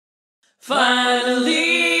Finally,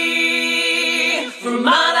 from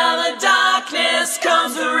out of the darkness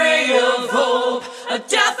comes a ray of hope, a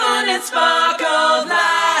definite spark of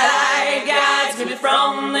light guides me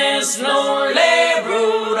from this lonely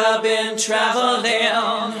road I've been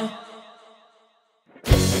traveling.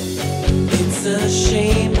 It's a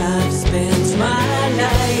shame I've spent my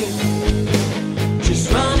life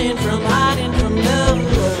just running from, hiding from love.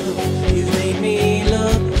 You've made me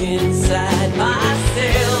look inside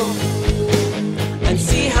myself and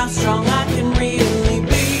see how strong I can really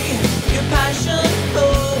be. Your passion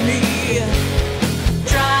for me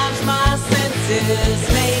drives my senses,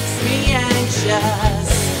 makes me anxious.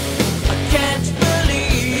 I can't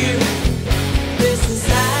believe this is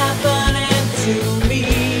happening to me.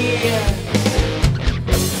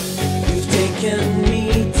 You've taken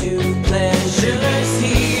me to pleasures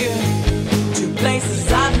here, to places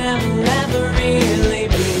I've never really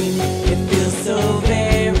been. It feels so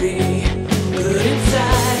very good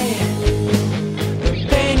inside. The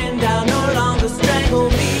pain and doubt no longer strangle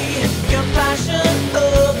me. Your passion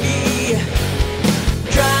of me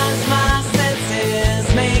drives my senses,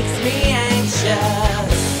 makes me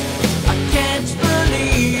anxious. I can't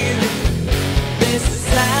believe this is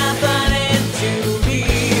happening to me.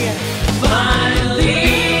 Finally,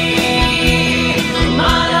 from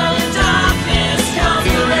out of the darkness comes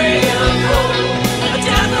a ray of hope, a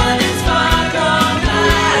definite spark of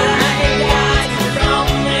light guides me from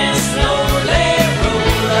this lonely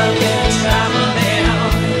road I've been traveling.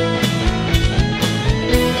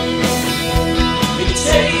 It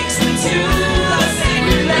takes me to a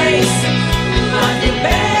sacred place I can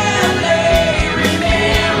barely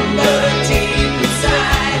remember. Deep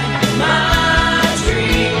inside my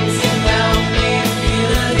dreams can help me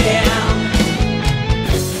feel again.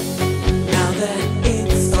 Now that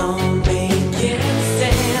it's all making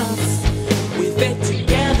sense, we fit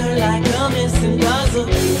together like a missing puzzle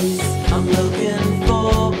piece. I'm looking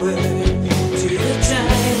forward to the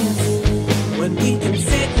times when we can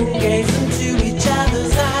sit and gaze into each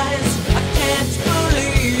other's eyes. I can't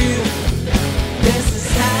believe this is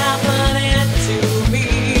happening to me.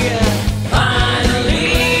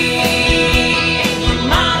 Finally,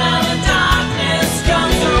 from out of the darkness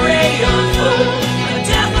comes a ray of hope, a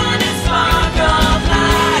definite spark of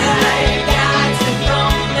light guides me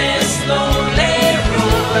from this lonely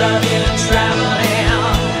road I've been traveling.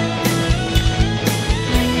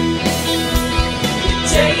 It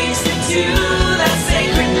takes me to that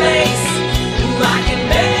sacred place I can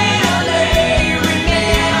barely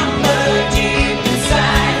remember. Deep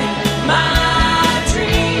inside my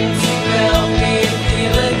dreams you help me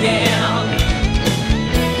feel again.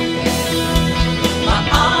 My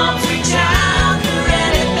arms reach out for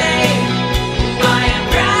anything I am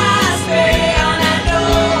grasping, and I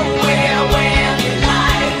know where when your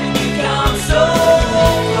life becomes so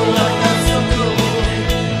cold, so cold.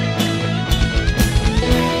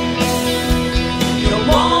 You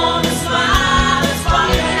want a smile and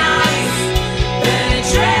sparkling eyes,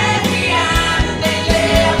 penetrate me and they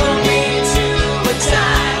level me to a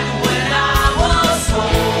time when I was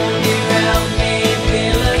home. You helped me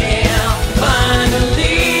feel again.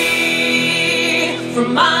 Finally,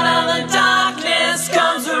 from out